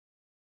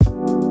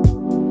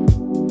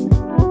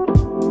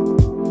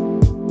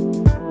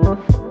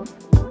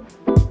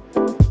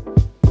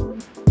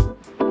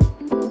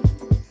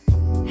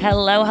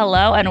Hello,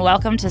 hello, and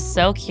welcome to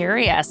So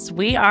Curious.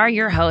 We are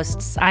your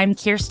hosts. I'm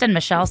Kirsten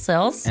Michelle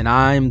Sills. And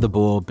I'm the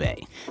Bull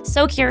Bay.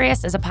 So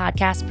Curious is a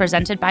podcast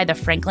presented by the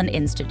Franklin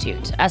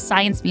Institute, a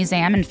science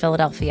museum in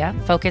Philadelphia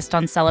focused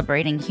on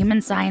celebrating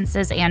human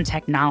sciences and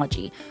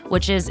technology,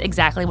 which is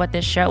exactly what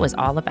this show is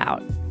all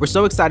about. We're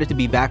so excited to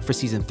be back for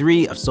season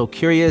 3 of So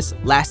Curious.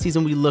 Last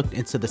season, we looked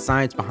into the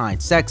science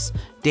behind sex,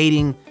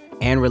 dating,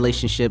 and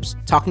relationships,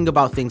 talking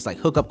about things like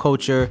hookup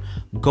culture,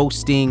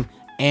 ghosting,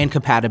 and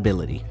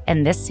compatibility.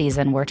 And this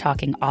season, we're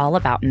talking all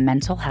about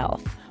mental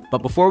health. But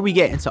before we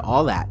get into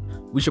all that,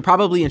 we should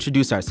probably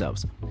introduce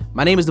ourselves.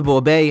 My name is The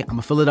Bull Bay. I'm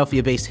a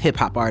Philadelphia-based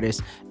hip-hop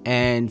artist,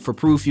 and for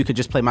proof, you could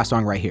just play my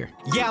song right here.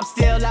 Yeah, I'm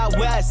still out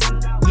west.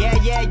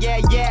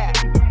 Yeah.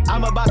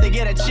 I'm about to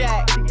get a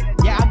check.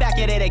 Yeah, I'm back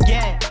at it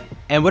again.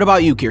 And what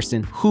about you,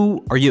 Kirsten?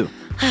 Who are you?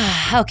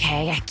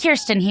 Okay,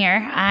 Kirsten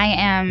here. I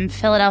am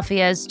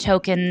Philadelphia's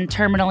token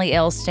terminally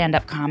ill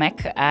stand-up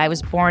comic. I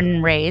was born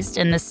and raised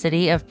in the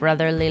city of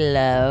brotherly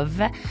love.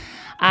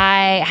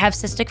 I have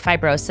cystic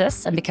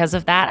fibrosis, and because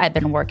of that, I've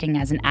been working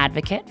as an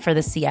advocate for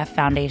the CF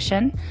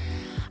Foundation.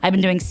 I've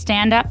been doing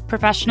stand-up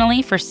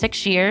professionally for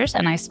 6 years,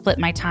 and I split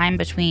my time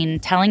between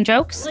telling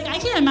jokes. I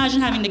can't imagine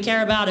having to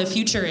care about a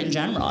future in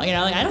general. I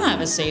don't have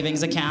a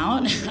savings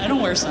account. I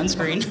don't wear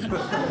sunscreen.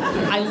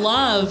 I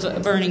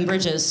love burning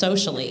bridges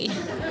socially.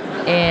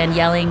 And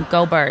yelling,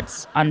 "Go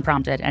Birds,"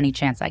 unprompted, any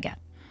chance I get.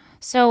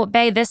 So,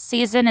 Bay, this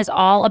season is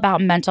all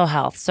about mental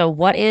health. So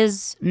what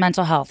is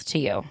mental health to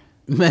you?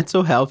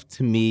 Mental health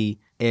to me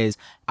is,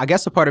 I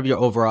guess, a part of your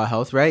overall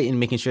health, right? And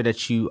making sure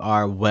that you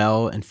are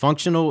well and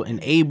functional and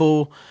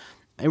able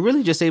and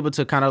really just able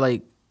to kind of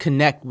like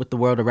connect with the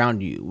world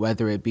around you,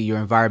 whether it be your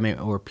environment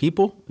or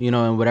people,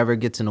 and whatever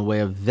gets in the way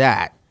of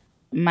that.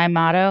 My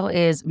motto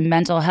is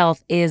mental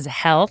health is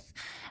health.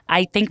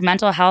 I think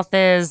mental health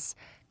is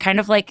kind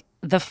of like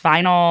the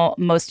final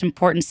most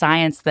important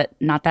science that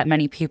not that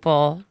many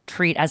people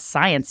treat as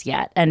science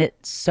yet. And it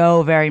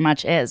so very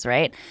much is,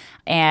 right?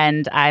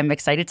 And I'm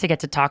excited to get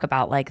to talk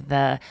about like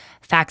the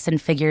facts and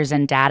figures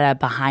and data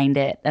behind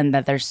it, and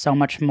that there's so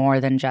much more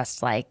than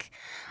just like,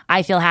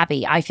 I feel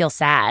happy, I feel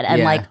sad,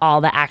 and like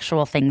all the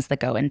actual things that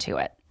go into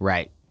it.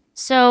 Right.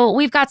 So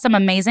we've got some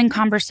amazing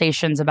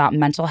conversations about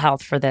mental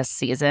health for this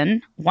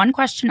season. One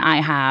question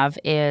I have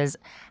is,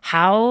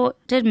 how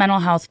did mental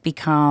health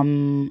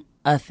become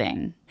a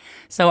thing?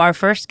 So our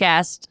first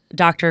guest,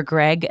 Dr.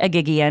 Greg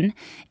Agigian,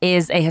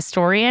 is a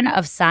historian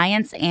of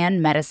science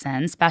and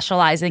medicine,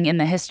 specializing in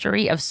the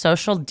history of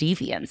social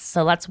deviance.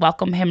 So let's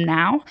welcome him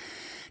now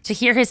to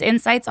hear his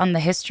insights on the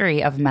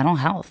history of mental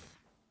health.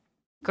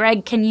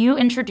 Greg, can you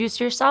introduce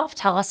yourself?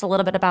 Tell us a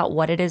little bit about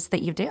what it is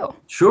that you do.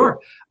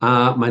 Sure.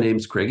 My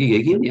name's Greg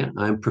Agigian. Yeah,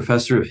 I'm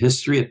professor of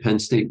history at Penn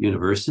State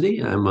University.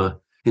 I'm a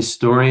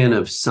historian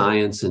of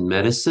science and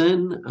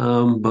medicine,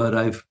 but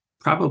I've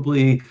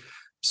probably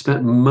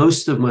spent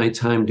most of my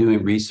time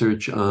doing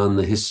research on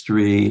the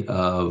history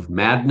of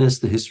madness,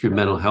 the history of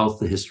mental health,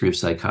 the history of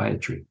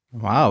psychiatry.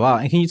 Wow.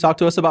 And can you talk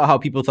to us about how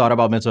people thought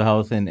about mental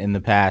health in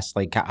the past?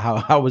 Like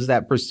how was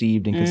that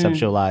perceived and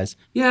conceptualized?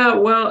 Yeah,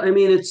 well, I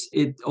mean,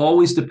 it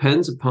always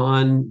depends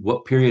upon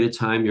what period of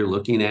time you're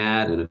looking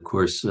at, and of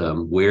course,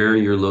 where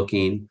you're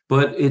looking.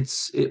 But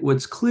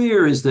what's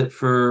clear is that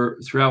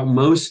throughout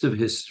most of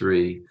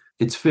history,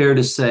 it's fair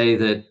to say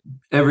that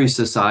every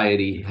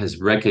society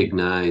has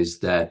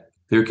recognized that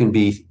there can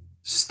be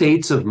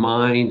states of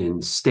mind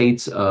and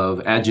states of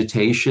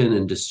agitation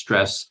and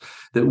distress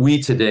that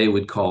we today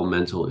would call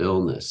mental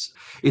illness.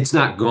 It's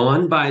not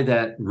gone by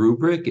that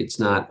rubric. It's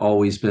not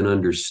always been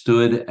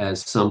understood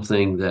as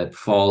something that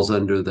falls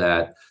under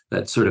that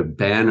sort of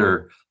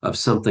banner of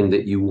something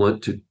that you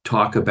want to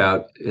talk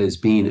about as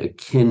being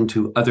akin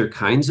to other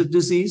kinds of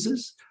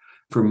diseases.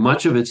 For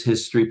much of its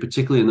history,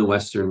 particularly in the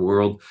Western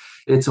world,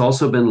 it's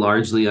also been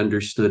largely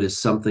understood as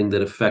something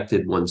that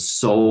affected one's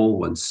soul,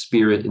 one's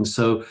spirit. And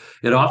so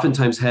it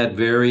oftentimes had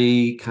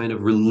very kind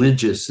of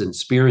religious and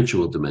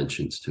spiritual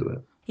dimensions to it.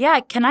 Yeah.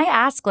 Can I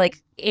ask,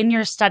 like, in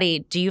your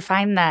study, do you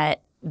find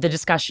that the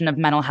discussion of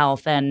mental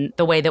health and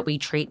the way that we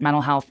treat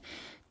mental health,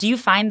 do you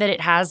find that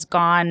it has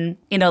gone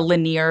in a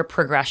linear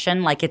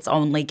progression, like it's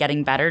only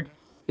getting better?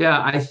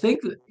 Yeah, I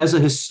think as a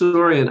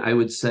historian, I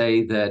would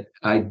say that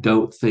I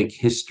don't think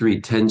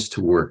history tends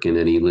to work in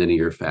any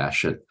linear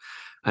fashion.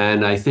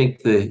 And I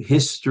think the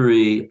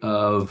history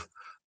of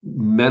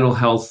mental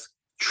health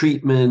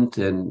treatment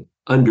and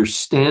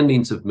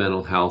understandings of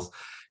mental health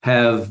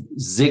have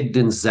zigged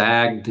and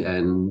zagged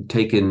and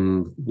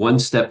taken one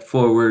step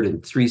forward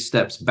and 3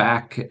 steps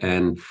back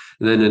and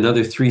then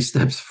another 3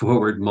 steps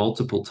forward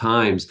multiple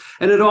times.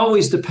 And it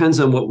always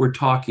depends on what we're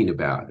talking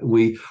about.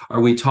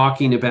 Are we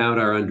talking about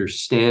our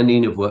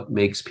understanding of what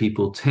makes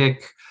people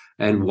tick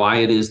and why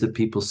it is that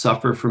people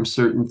suffer from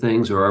certain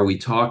things? Or are we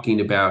talking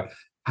about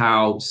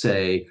how,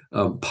 say,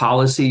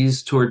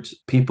 policies towards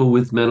people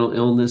with mental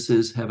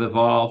illnesses have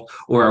evolved,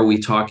 or are we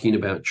talking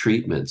about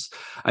treatments?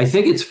 I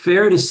think it's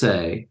fair to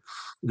say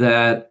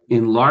that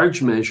in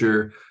large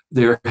measure,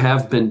 there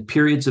have been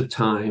periods of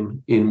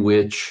time in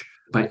which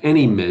by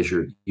any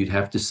measure, you'd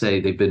have to say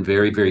they've been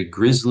very, very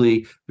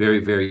grisly, very,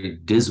 very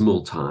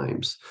dismal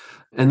times.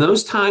 And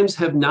those times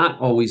have not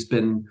always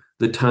been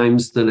the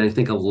times that I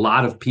think a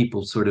lot of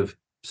people sort of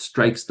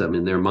strikes them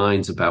in their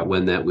minds about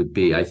when that would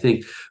be. I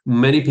think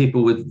many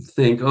people would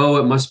think, oh,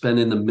 it must have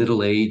been in the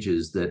Middle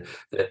Ages that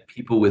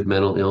people with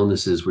mental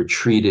illnesses were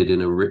treated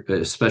in a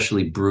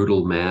especially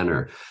brutal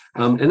manner.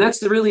 And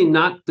that's really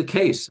not the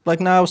case. Like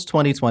now it's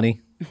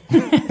 2020.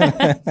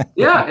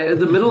 Yeah,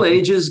 the Middle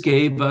Ages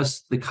gave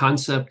us the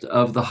concept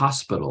of the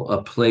hospital,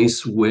 a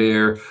place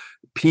where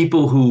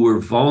people who were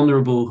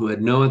vulnerable, who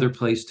had no other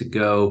place to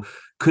go,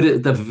 could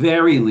at the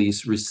very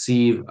least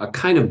receive a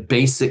kind of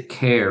basic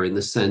care in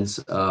the sense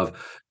of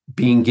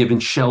being given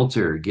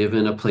shelter,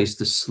 given a place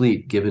to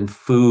sleep, given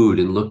food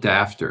and looked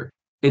after.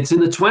 It's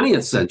in the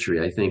 20th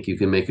century, I think you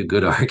can make a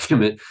good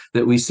argument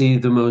that we see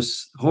the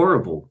most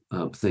horrible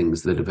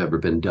things that have ever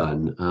been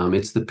done.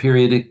 It's the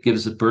period it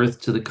gives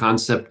birth to the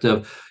concept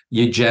of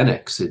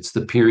eugenics. It's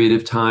the period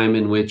of time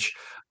in which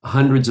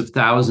hundreds of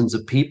thousands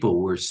of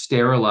people were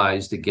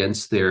sterilized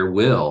against their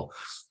will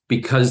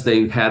because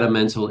they had a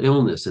mental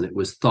illness, and it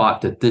was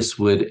thought that this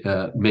would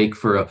make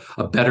for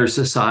a better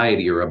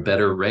society or a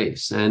better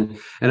race. And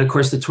of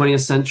course, the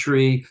 20th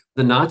century,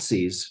 the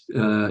Nazis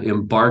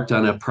embarked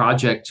on a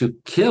project to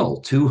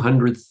kill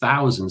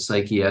 200,000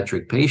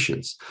 psychiatric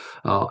patients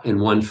in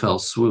one fell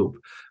swoop.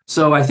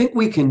 So I think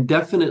we can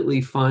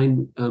definitely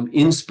find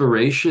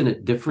inspiration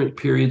at different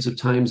periods of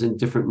times and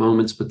different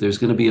moments, but there's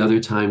going to be other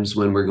times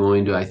when we're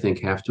going to, I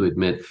think, have to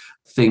admit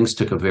things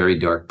took a very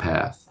dark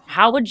path.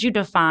 How would you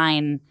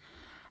define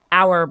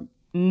our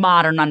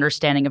modern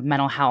understanding of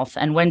mental health,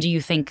 and when do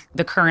you think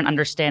the current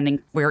understanding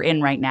we're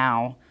in right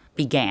now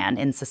began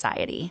in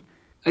society?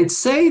 I'd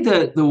say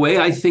that the way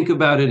I think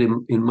about it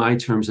in my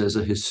terms as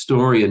a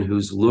historian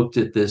who's looked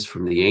at this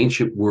from the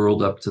ancient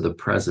world up to the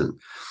present,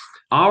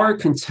 our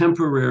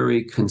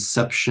contemporary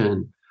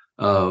conception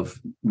of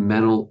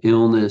mental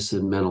illness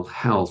and mental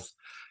health,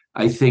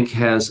 I think,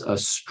 has a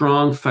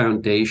strong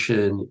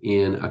foundation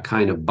in a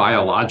kind of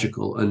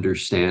biological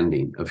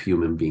understanding of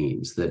human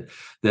beings,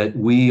 that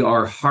we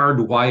are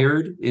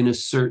hardwired in a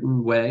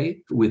certain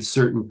way with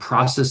certain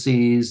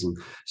processes and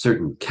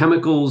certain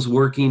chemicals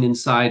working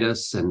inside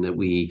us, and that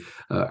we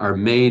are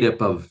made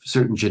up of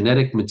certain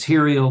genetic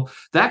material.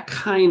 That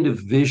kind of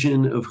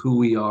vision of who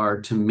we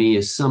are, to me,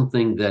 is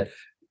something that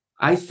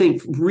I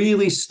think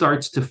really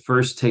starts to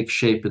first take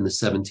shape in the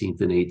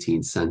 17th and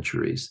 18th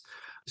centuries.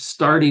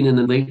 Starting in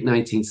the late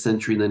 19th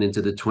century and then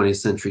into the 20th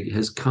century,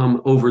 has come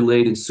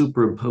overlaid and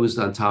superimposed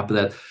on top of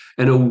that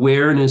an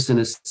awareness, in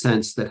a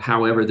sense, that,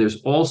 however,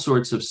 there's all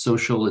sorts of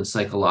social and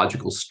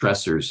psychological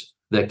stressors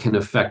that can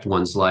affect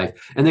one's life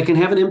and that can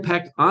have an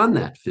impact on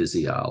that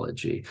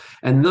physiology.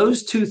 And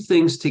those two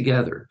things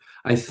together,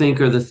 I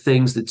think, are the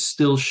things that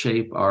still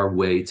shape our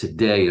way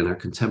today in our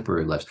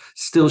contemporary lives,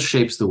 still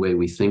shapes the way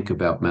we think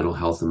about mental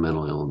health and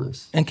mental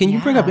illness. And can you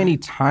bring up any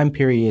time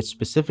periods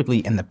specifically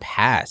in the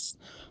past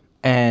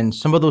and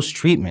some of those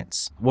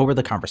treatments? What were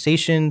the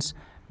conversations?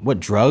 What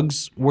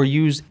drugs were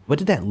used? What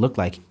did that look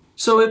like?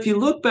 So if you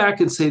look back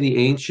and say the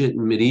ancient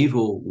and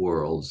medieval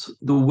worlds,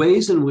 the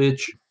ways in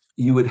which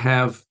you would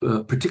have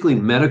particularly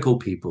medical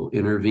people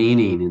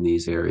intervening in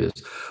these areas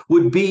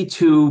would be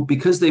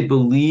because they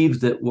believed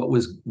that what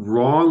was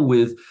wrong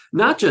with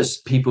not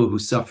just people who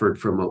suffered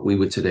from what we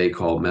would today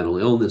call mental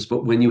illness,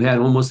 but when you had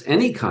almost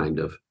any kind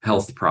of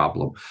health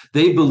problem,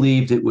 they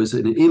believed it was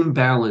an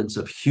imbalance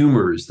of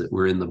humors that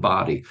were in the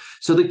body.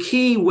 So the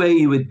key way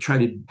you would try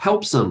to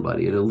help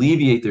somebody and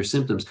alleviate their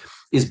symptoms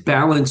is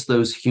balance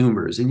those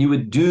humors. And you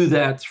would do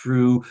that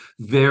through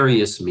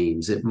various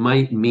means. It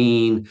might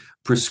mean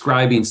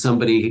prescribing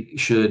somebody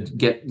should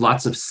get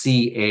lots of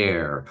sea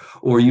air,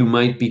 or you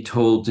might be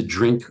told to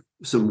drink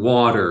some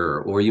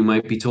water, or you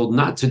might be told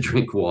not to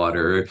drink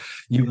water.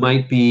 You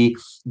might be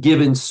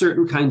given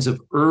certain kinds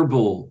of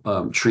herbal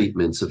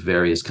treatments of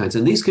various kinds.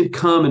 And these could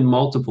come in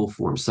multiple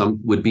forms. Some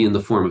would be in the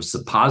form of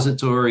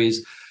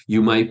suppositories.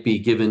 You might be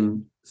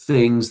given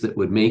things that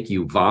would make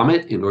you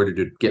vomit in order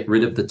to get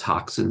rid of the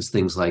toxins,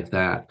 things like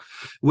that.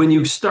 When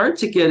you start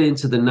to get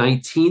into the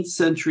 19th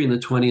century and the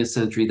 20th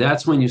century,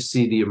 that's when you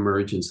see the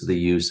emergence of the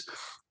use,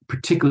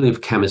 particularly of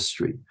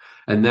chemistry.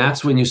 And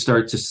that's when you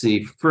start to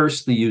see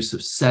first the use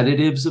of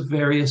sedatives of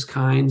various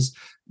kinds,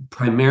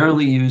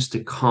 primarily used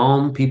to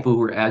calm people who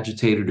were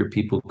agitated or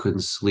people who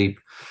couldn't sleep.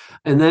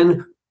 And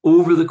then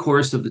over the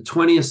course of the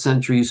 20th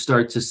century, you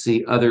start to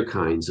see other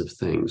kinds of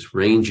things,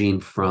 ranging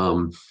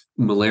from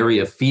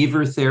malaria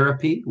fever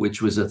therapy,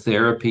 which was a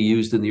therapy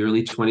used in the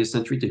early 20th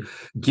century to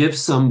give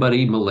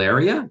somebody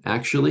malaria,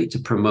 actually, to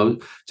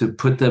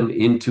put them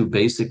into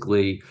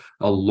basically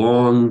a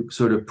long,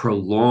 sort of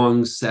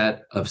prolonged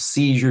set of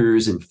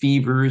seizures and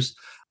fevers.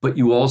 But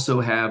you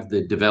also have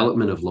the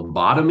development of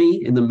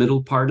lobotomy in the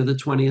middle part of the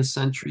 20th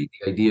century,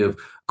 the idea of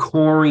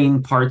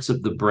coring parts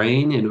of the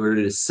brain in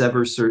order to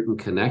sever certain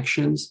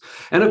connections.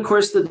 And of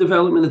course, the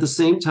development at the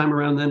same time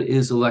around then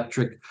is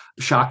electric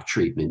shock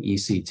treatment,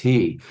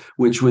 ECT,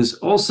 which was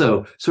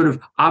also sort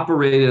of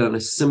operated on a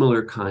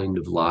similar kind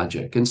of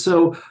logic. And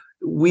so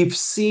we've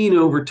seen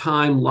over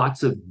time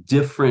lots of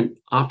different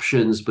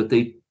options, but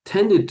they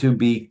tended to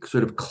be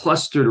sort of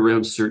clustered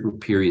around certain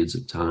periods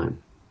of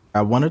time.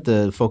 I wanted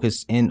to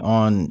focus in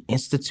on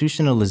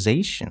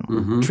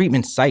institutionalization,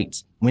 treatment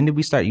sites. When did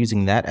we start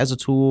using that as a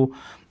tool?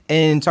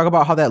 And talk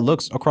about how that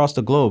looks across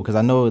the globe, because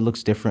I know it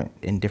looks different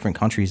in different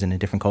countries and in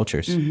different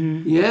cultures.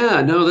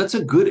 Yeah, no, that's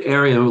a good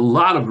area. A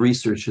lot of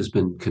research has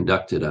been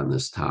conducted on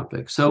this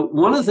topic. So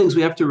one of the things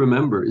we have to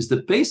remember is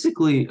that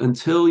basically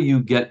until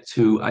you get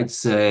to, I'd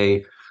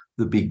say,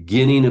 the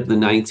beginning of the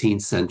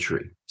 19th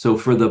century, so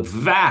for the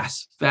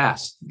vast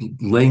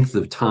length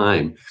of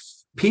time,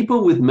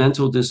 people with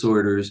mental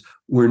disorders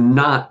were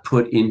not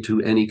put into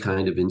any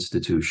kind of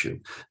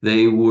institution.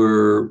 They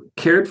were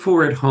cared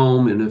for at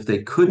home, and if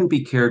they couldn't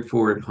be cared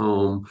for at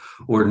home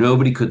or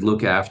nobody could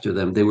look after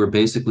them, they were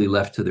basically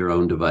left to their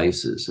own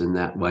devices. And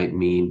that might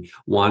mean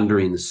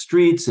wandering the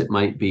streets. It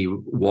might be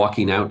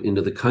walking out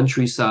into the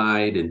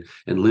countryside and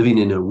living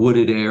in a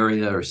wooded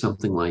area or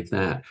something like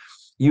that.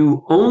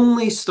 You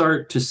only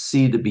start to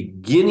see the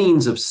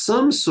beginnings of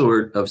some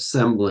sort of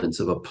semblance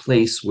of a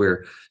place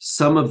where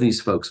some of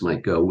these folks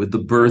might go with the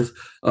birth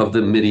of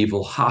the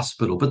medieval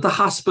hospital. But the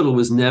hospital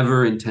was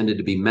never intended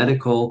to be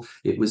medical.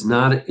 It was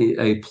not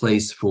a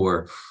place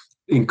for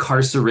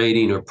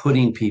incarcerating or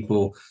putting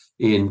people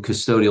in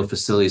custodial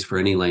facilities for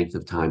any length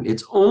of time.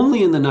 It's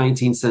only in the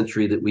 19th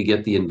century that we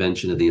get the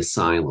invention of the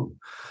asylum.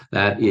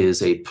 That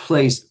is a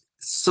place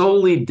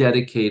solely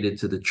dedicated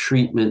to the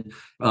treatment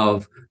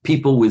of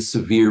people with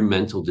severe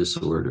mental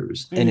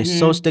disorders. And it's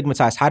so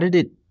stigmatized. How did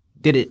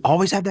it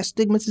always have that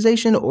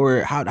stigmatization,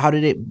 or how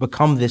did it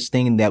become this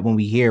thing that when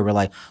we hear, we're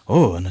like,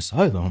 oh, an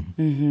asylum?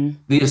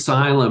 The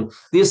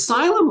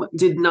asylum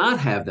did not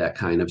have that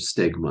kind of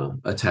stigma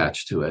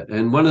attached to it.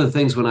 And one of the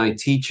things when I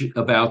teach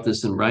about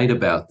this and write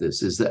about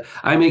this is that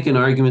I make an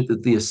argument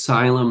that the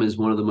asylum is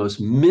one of the most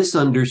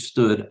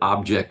misunderstood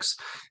objects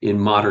in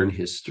modern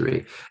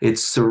history.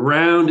 It's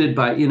surrounded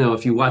by,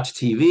 if you watch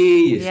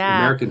TV,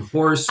 American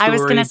Horror Story. I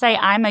was going to say,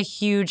 I'm a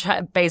huge,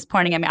 base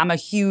pointing at me, I'm a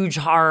huge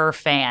horror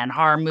fan,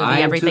 horror movie,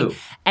 everything. Too.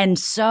 And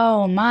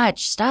so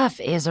much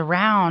stuff is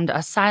around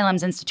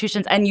asylums,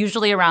 institutions, and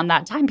usually around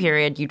that time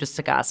period you just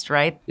discussed,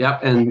 right? Yeah,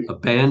 and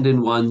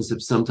abandoned ones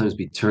have sometimes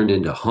been turned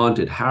into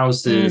haunted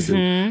houses.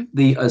 And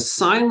the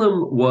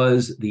asylum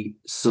was the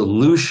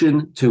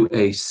solution to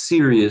a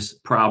serious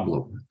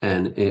problem,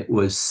 and it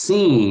was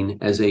seen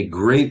as a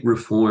great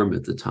reform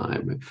at the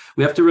time.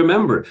 We have to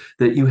remember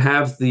that you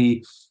have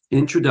the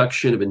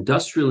introduction of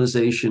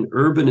industrialization,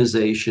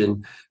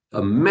 urbanization,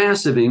 a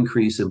massive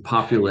increase in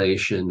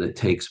population that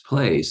takes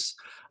place.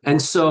 And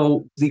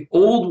so the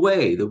old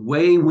way, the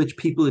way in which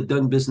people had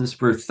done business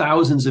for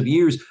thousands of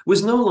years,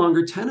 was no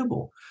longer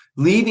tenable.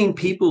 Leaving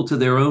people to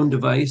their own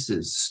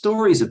devices,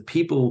 stories of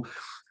people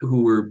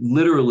who were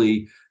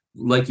literally,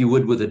 like you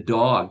would with a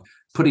dog,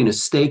 putting a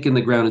stake in the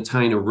ground and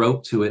tying a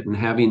rope to it and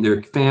having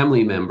their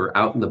family member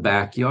out in the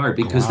backyard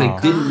because they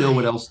didn't know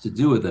what else to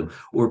do with them,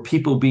 or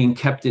people being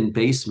kept in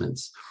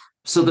basements.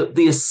 So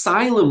the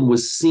asylum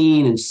was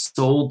seen and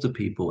sold to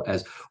people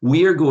as,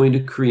 we are going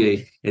to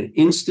create an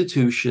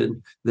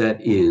institution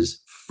that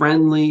is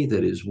friendly,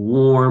 that is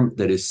warm,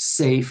 that is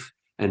safe,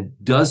 and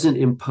doesn't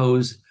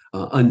impose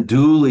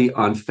unduly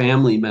on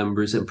family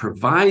members, and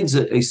provides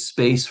a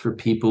space for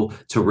people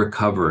to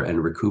recover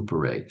and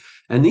recuperate.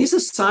 And these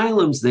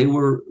asylums, they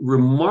were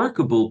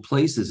remarkable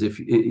places. If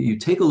you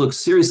take a look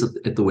seriously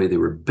at the way they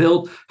were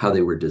built, how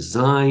they were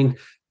designed,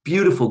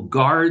 beautiful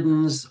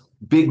gardens,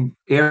 big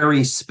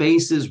airy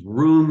spaces,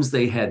 rooms.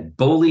 They had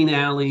bowling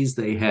alleys.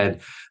 They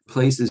had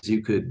places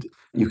you could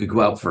go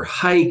out for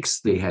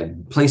hikes. They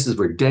had places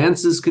where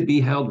dances could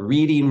be held,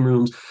 reading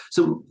rooms.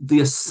 So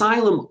the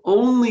asylum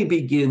only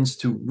begins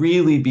to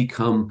really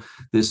become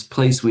this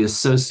place we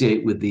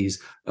associate with these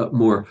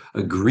more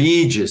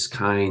egregious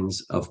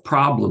kinds of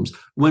problems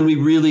when we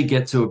really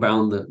get to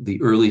around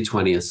the early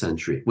 20th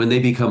century, when they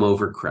become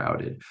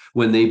overcrowded,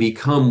 when they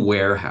become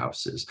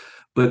warehouses.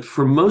 But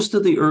for most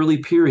of the early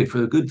period,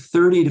 for a good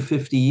 30 to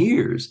 50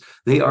 years,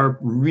 they are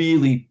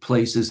really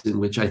places in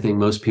which I think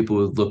most people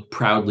would look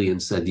proudly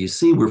and said, you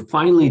see, we're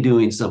finally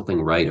doing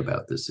something right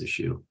about this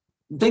issue.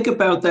 Think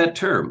about that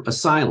term,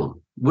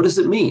 asylum. What does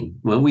it mean?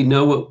 Well, we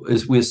know what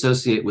as we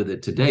associate with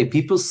it today.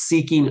 People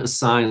seeking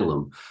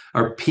asylum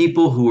are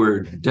people who are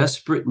in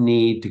desperate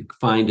need to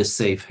find a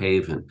safe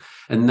haven.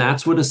 And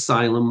that's what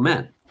asylum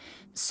meant.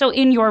 So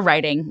in your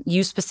writing,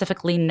 you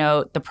specifically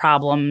note the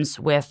problems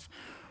with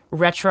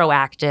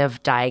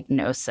retroactive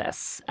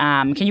diagnosis.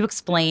 Can you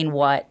explain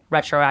what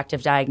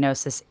retroactive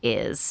diagnosis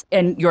is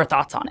and your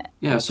thoughts on it?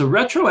 Yeah, so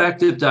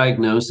retroactive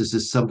diagnosis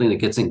is something that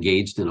gets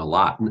engaged in a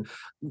lot. And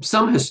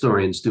some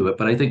historians do it,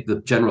 but I think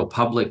the general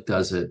public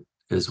does it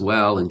as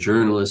well, and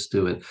journalists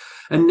do it.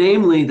 And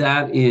namely,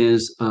 that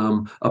is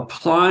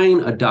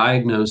applying a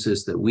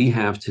diagnosis that we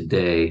have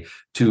today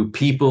to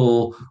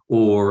people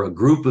or a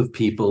group of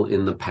people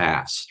in the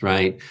past,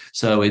 right?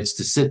 So it's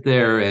to sit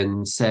there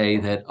and say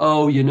that,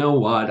 oh, you know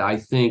what, I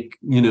think,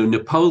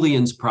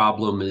 Napoleon's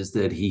problem is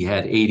that he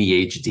had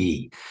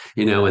ADHD,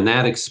 and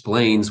that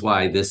explains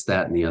why this,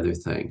 that, and the other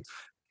thing.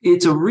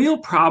 It's a real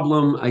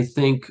problem, I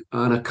think,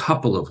 on a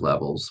couple of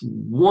levels.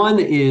 One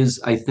is,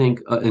 I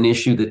think, an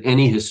issue that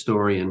any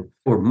historian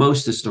or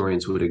most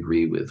historians would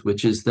agree with,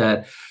 which is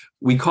that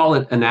we call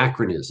it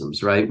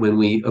anachronisms, right? When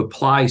we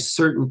apply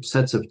certain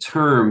sets of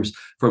terms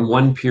from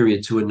one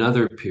period to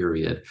another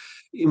period.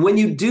 When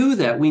you do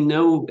that, we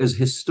know as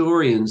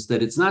historians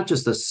that it's not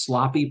just a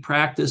sloppy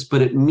practice,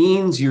 but it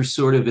means you're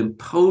sort of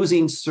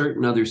imposing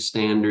certain other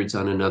standards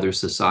on another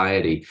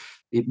society.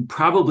 It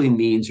probably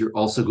means you're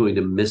also going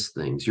to miss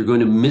things. You're going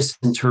to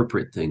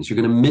misinterpret things. You're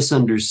going to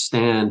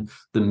misunderstand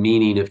the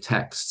meaning of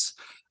texts.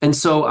 And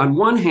so on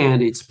one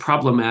hand, it's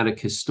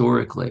problematic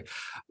historically.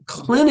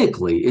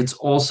 Clinically, it's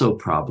also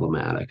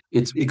problematic.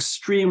 It's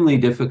extremely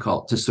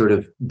difficult to sort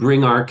of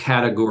bring our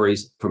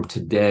categories from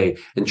today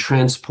and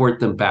transport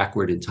them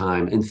backward in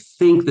time and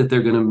think that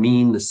they're going to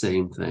mean the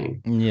same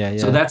thing. Yeah.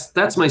 So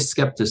that's my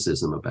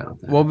skepticism about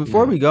that. Well,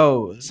 before we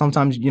go,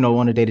 sometimes,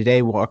 on a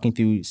day-to-day walking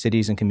through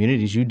cities and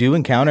communities, you do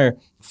encounter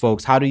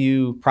folks. How do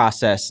you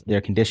process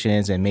their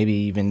conditions? And maybe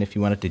even if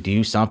you wanted to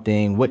do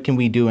something, what can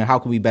we do and how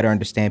can we better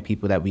understand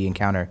people that we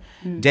encounter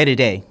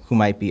day-to-day who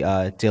might be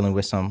dealing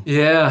with some?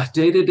 Yeah,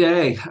 day-to-day.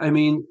 I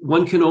mean,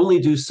 one can only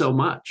do so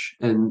much.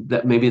 And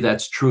that maybe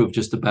that's true of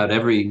just about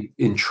every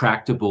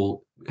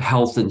intractable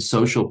health and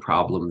social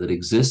problem that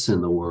exists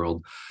in the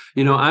world.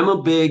 I'm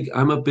a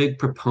big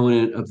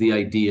proponent of the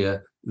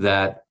idea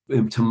that,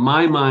 to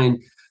my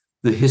mind,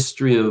 the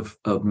history of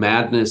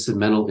madness and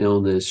mental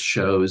illness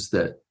shows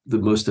that the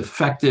most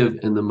effective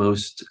and the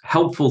most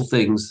helpful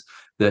things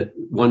that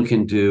one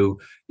can do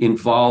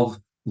involve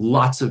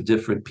lots of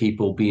different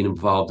people being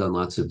involved on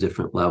lots of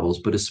different levels,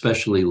 but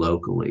especially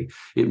locally.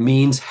 It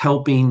means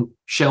helping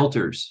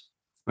shelters,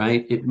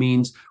 right? It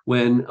means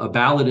when a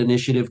ballot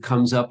initiative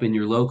comes up in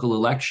your local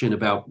election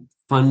about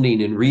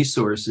funding and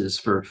resources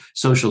for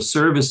social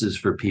services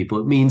for people,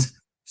 it means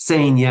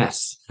saying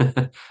yes.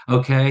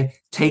 Okay,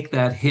 take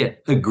that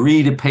hit,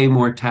 agree to pay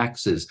more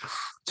taxes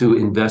to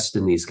invest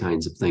in these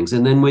kinds of things.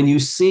 And then when you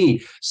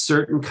see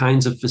certain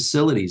kinds of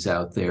facilities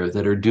out there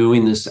that are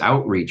doing this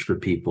outreach for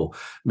people,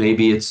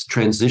 maybe it's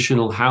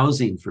transitional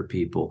housing for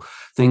people,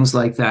 things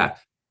like that,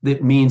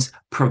 that means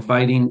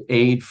providing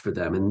aid for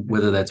them, and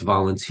whether that's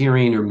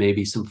volunteering or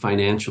maybe some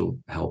financial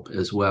help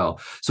as well.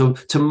 So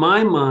to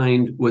my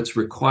mind, what's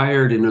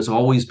required and has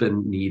always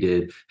been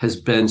needed has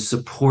been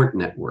support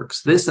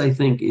networks. This, I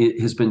think,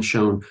 it has been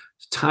shown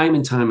time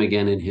and time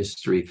again in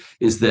history,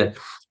 is that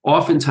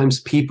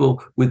oftentimes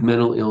people with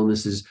mental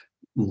illnesses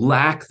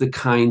lack the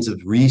kinds of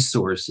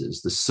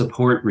resources, the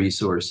support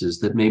resources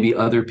that maybe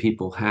other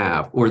people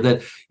have, or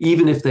that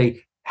even if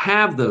they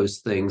have those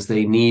things,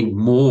 they need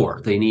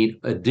more. They need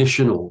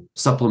additional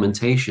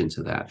supplementation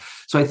to that.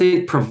 So I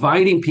think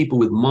providing people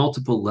with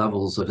multiple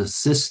levels of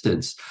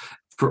assistance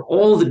for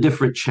all the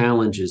different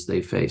challenges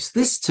they face,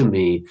 this to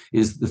me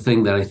is the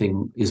thing that I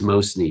think is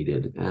most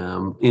needed,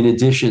 in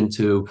addition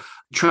to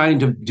trying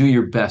to do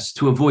your best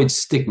to avoid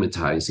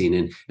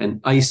stigmatizing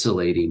and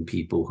isolating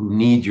people who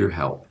need your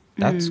help.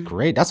 That's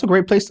great. That's a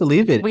great place to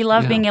leave it. We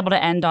love being able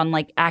to end on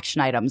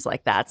action items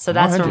like that. So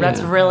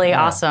that's really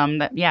awesome.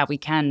 That, we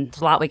can.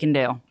 There's a lot we can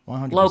do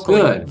 100%. locally.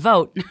 Good.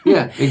 Vote.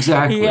 Yeah,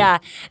 exactly. Yeah.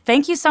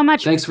 Thank you so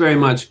much. Thanks very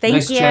much.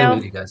 Nice chatting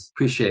with you guys.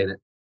 Appreciate it.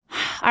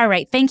 All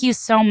right. Thank you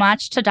so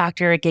much to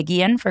Dr.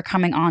 Agigian for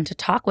coming on to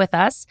talk with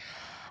us.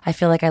 I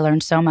feel like I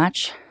learned so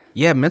much.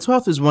 Yeah, mental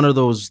health is one of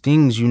those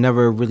things you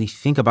never really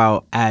think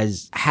about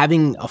as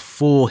having a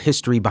full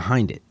history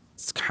behind it.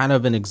 It's kind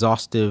of an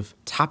exhaustive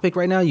topic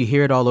right now. You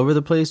hear it all over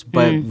the place,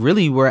 but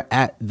really we're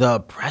at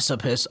the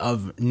precipice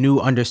of new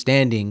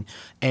understanding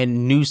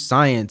and new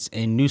science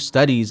and new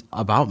studies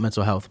about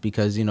mental health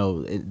because,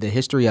 the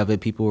history of it,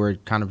 people were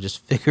kind of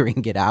just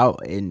figuring it out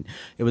and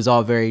it was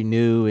all very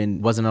new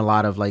and wasn't a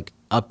lot of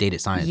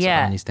updated science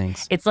on these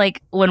things. It's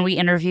like when we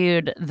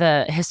interviewed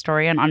the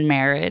historian on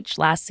marriage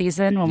last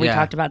season when we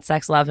talked about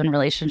sex, love, and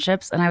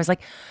relationships. And I was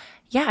like,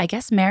 yeah, I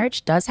guess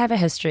marriage does have a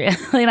history.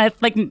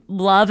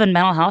 Love and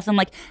mental health. And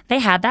they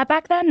had that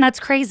back then? That's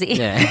crazy.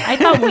 Yeah. I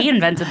thought we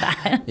invented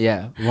that.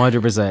 Yeah,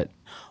 100%.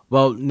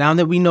 Well, now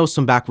that we know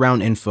some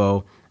background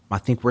info, I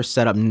think we're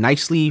set up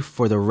nicely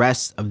for the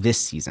rest of this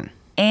season.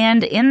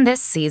 And in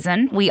this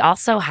season, we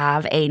also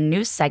have a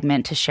new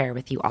segment to share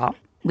with you all.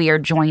 We are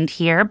joined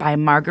here by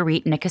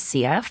Marguerite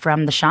Nicosia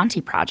from the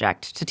Shanti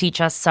Project to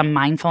teach us some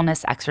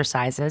mindfulness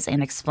exercises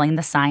and explain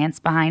the science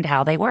behind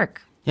how they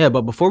work. Yeah,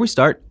 but before we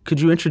start, could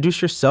you introduce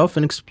yourself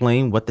and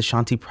explain what the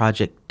Shanti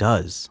Project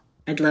does?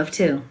 I'd love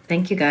to.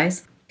 Thank you,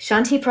 guys.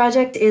 Shanti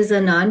Project is a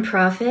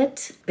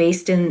nonprofit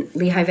based in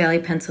Lehigh Valley,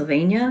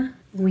 Pennsylvania.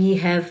 We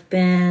have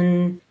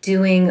been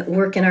doing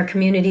work in our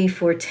community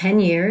for 10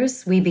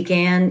 years. We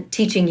began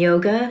teaching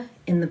yoga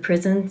in the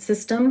prison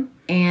system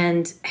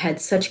and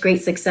had such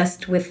great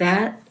success with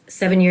that.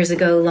 7 years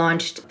ago,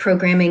 launched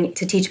programming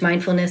to teach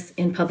mindfulness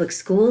in public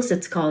schools.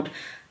 It's called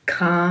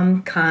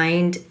Calm,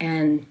 Kind,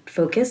 and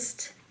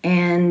Focused.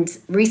 And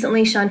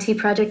recently, Shanti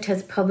Project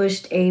has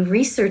published a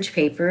research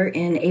paper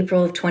in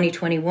April of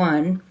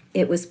 2021.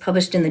 It was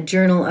published in the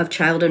Journal of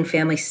Child and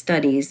Family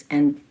Studies,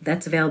 and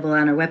that's available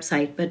on our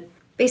website. But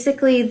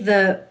basically,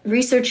 the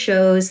research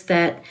shows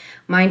that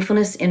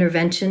mindfulness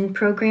intervention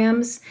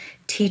programs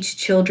teach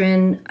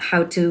children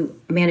how to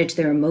manage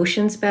their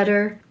emotions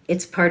better.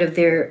 It's part of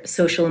their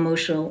social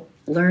emotional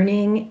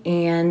learning,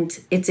 and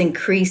it's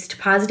increased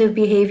positive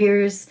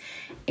behaviors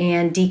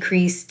and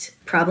decreased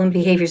problem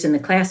behaviors in the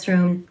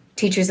classroom.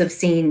 Teachers have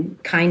seen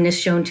kindness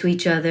shown to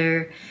each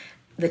other.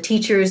 The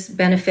teachers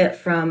benefit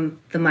from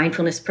the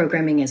mindfulness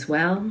programming as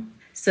well.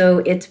 So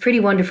it's pretty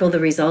wonderful, the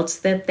results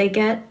that they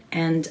get,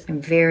 and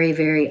I'm very,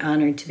 very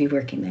honored to be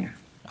working there.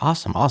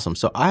 Awesome.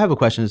 So I have a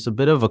question. It's a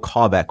bit of a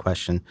callback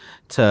question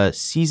to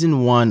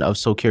season 1 of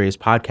So Curious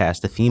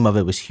podcast. The theme of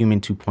it was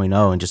Human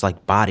 2.0 and just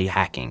like body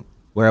hacking,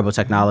 wearable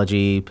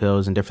technology,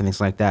 pills, and different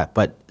things like that.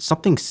 But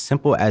something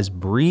simple as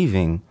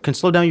breathing can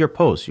slow down your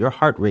pulse, your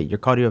heart rate, your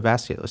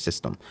cardiovascular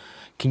system.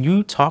 Can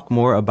you talk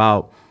more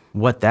about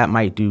what that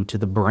might do to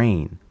the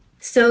brain?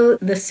 So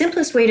the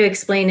simplest way to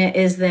explain it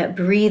is that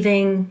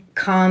breathing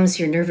calms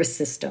your nervous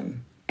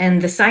system.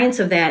 And the science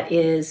of that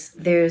is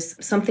there's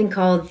something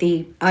called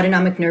the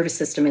autonomic nervous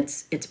system.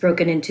 It's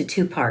broken into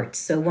 2 parts.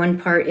 So one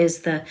part is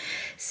the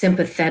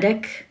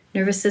sympathetic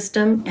nervous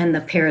system and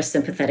the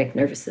parasympathetic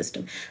nervous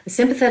system. The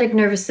sympathetic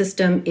nervous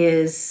system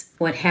is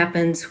what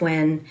happens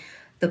when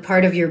the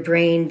part of your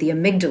brain, the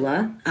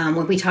amygdala,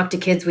 when we talk to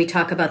kids, we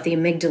talk about the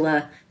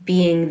amygdala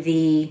being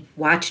the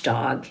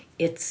watchdog.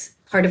 It's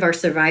part of our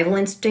survival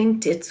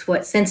instinct. It's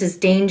what senses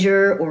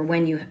danger, or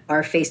when you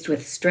are faced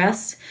with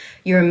stress,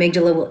 your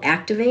amygdala will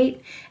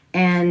activate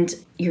and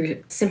your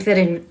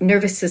sympathetic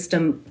nervous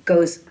system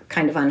goes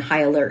kind of on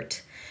high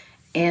alert.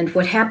 And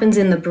what happens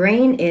in the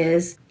brain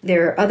is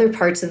there are other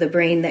parts of the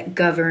brain that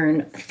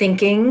govern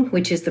thinking,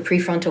 which is the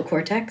prefrontal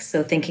cortex,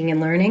 so thinking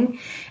and learning.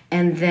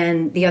 And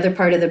then the other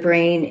part of the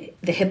brain,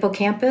 the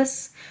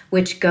hippocampus,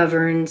 which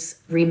governs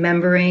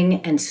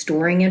remembering and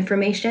storing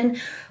information.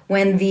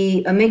 When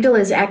the amygdala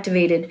is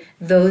activated,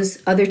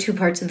 those other 2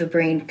 parts of the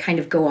brain kind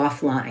of go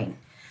offline.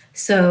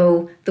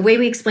 So the way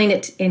we explain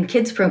it in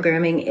kids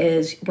programming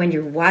is when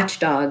your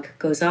watchdog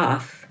goes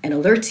off and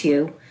alerts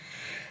you,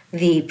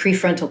 the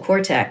prefrontal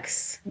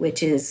cortex,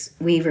 which is,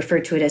 we refer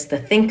to it as the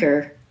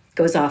thinker,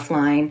 goes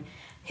offline.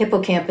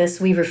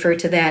 Hippocampus, we refer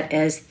to that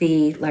as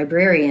the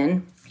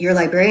librarian. Your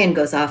librarian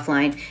goes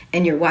offline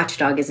and your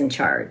watchdog is in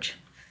charge.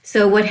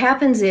 So what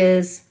happens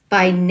is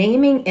by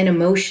naming an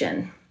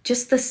emotion,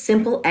 just the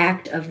simple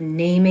act of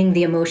naming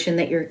the emotion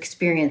that you're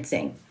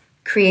experiencing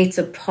creates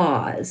a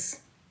pause.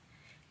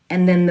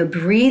 And then the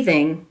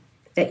breathing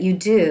that you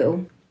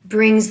do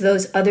brings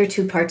those other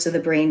 2 parts of the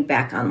brain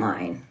back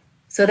online.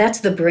 So that's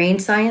the brain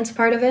science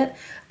part of it,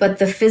 but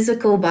the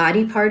physical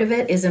body part of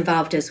it is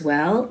involved as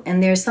well.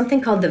 And there's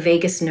something called the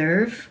vagus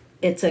nerve.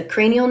 It's a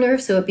cranial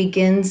nerve, so it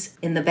begins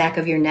in the back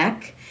of your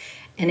neck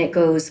and it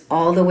goes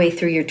all the way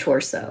through your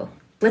torso.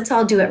 Let's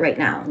all do it right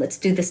now. Let's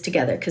do this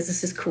together because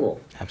this is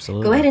cool.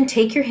 Absolutely. Go ahead and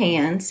take your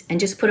hands and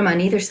just put them on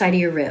either side of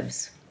your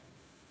ribs.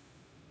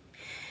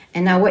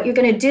 And now what you're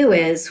going to do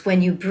is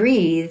when you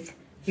breathe,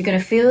 you're going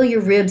to feel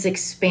your ribs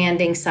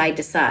expanding side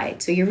to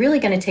side. So you're really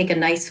going to take a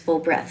nice full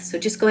breath. So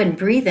just go ahead and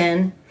breathe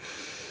in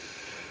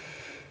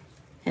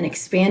and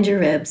expand your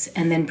ribs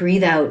and then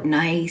breathe out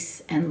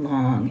nice and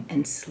long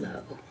and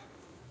slow.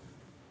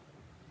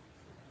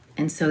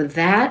 And so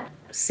that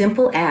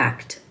simple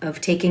act of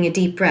taking a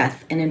deep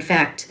breath, and in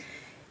fact,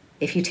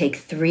 if you take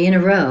 3 in a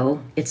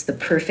row, it's the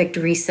perfect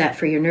reset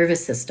for your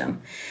nervous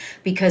system.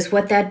 Because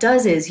what that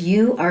does is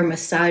you are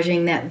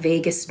massaging that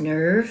vagus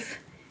nerve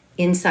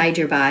inside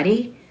your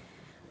body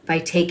by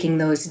taking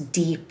those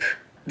deep,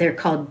 they're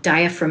called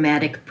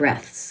diaphragmatic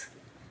breaths.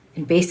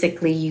 And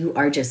basically you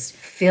are just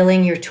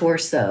filling your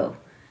torso,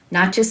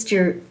 not just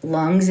your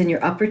lungs and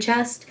your upper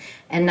chest,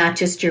 and not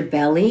just your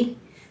belly,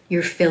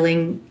 you're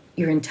filling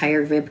your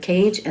entire rib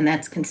cage, and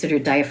that's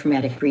considered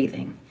diaphragmatic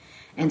breathing.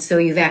 And so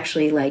you've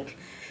actually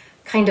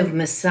kind of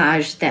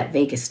massaged that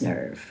vagus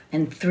nerve.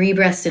 And 3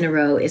 breaths in a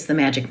row is the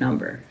magic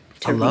number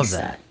to I love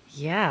reset. that.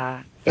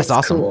 Yeah. That's It's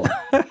awesome. cool.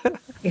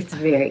 It's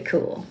very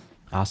cool.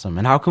 Awesome.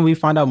 And how can we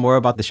find out more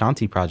about the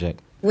Shanti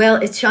Project? Well,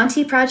 it's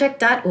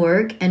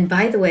shantiproject.org. And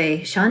by the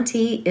way,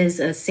 Shanti is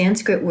a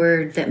Sanskrit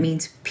word that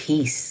means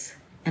peace.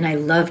 And I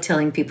love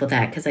telling people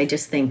that because I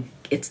just think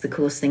it's the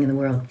coolest thing in the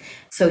world.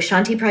 So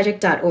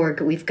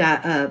shantiproject.org, we've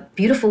got a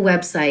beautiful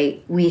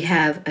website. We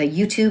have a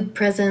YouTube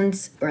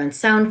presence. We're on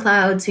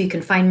SoundCloud, so you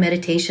can find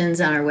meditations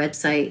on our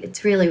website.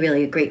 It's really,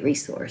 really a great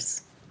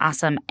resource.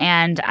 Awesome.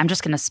 And I'm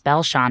just going to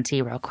spell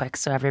Shanti real quick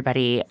so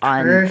everybody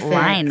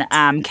online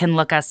can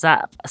look us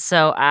up.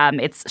 So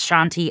it's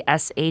Shanti,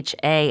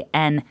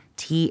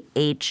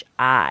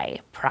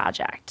 SHANTHI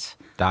project.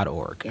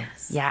 .org.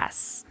 Yes.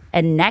 Yes.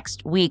 And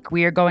next week,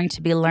 we are going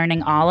to be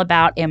learning all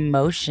about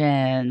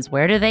emotions.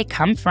 Where do they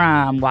come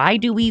from? Why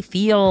do we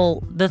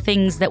feel the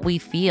things that we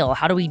feel?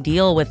 How do we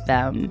deal with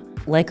them?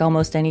 Like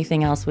almost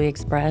anything else we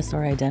express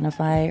or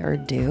identify or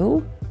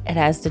do, it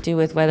has to do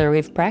with whether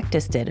we've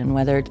practiced it and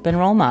whether it's been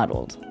role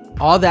modeled.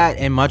 All that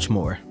and much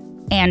more.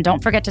 And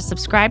don't forget to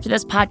subscribe to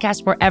this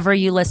podcast wherever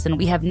you listen.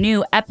 We have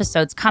new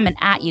episodes coming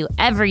at you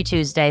every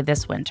Tuesday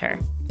this winter.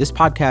 This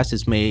podcast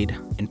is made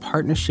in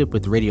partnership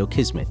with Radio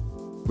Kismet.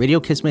 Radio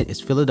Kismet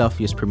is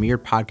Philadelphia's premier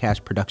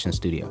podcast production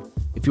studio.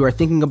 If you are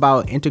thinking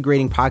about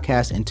integrating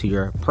podcasts into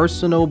your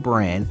personal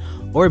brand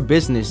or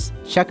business,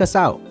 check us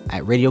out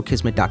at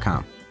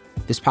radiokismet.com.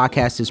 This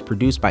podcast is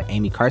produced by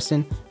Amy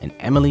Carson and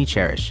Emily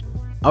Cherish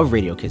of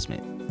Radio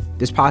Kismet.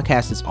 This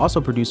podcast is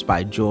also produced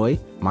by Joy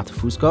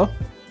Montefusco,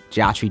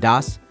 Jatri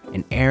Das,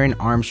 and Aaron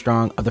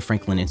Armstrong of the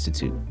Franklin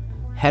Institute.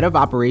 Head of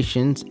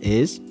operations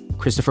is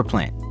Christopher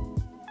Plant.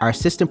 Our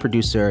assistant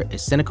producer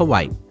is Seneca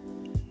White.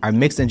 Our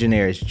mix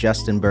engineer is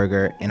Justin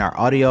Berger, and our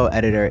audio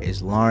editor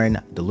is Lauren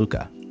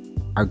DeLuca.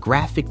 Our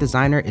graphic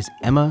designer is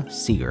Emma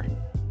Seeger.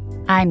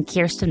 I'm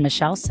Kirsten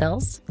Michelle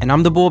Sills. And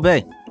I'm the Bull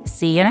Bay.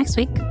 See you next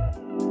week.